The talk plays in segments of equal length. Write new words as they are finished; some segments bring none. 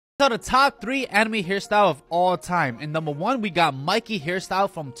So the top 3 anime hairstyle of all time. In number 1, we got Mikey hairstyle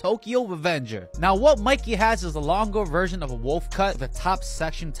from Tokyo Revenger. Now what Mikey has is a longer version of a wolf cut with the top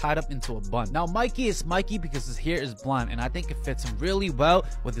section tied up into a bun. Now Mikey is Mikey because his hair is blonde, and I think it fits him really well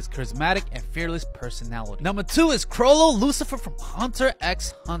with his charismatic and fearless personality. Number 2 is Crollo Lucifer from Hunter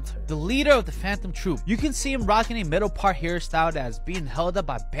x Hunter, the leader of the Phantom Troop. You can see him rocking a middle part hairstyle that is being held up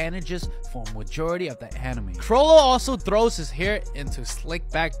by bandages for a majority of the anime. Crollo also throws his hair into slick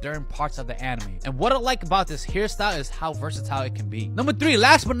back during parts of the anime, and what I like about this hairstyle is how versatile it can be. Number 3,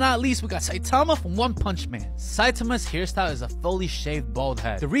 last but not least, we got Saitama from One Punch Man. Saitama's hairstyle is a fully shaved bald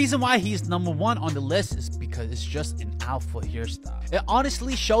head. The reason why he's number 1 on the list is because it's just an alpha hairstyle. It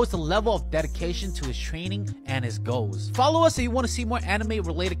honestly shows the level of dedication to his training and his goals. Follow us if you want to see more anime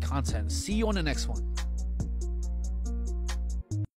related content. See you on the next one.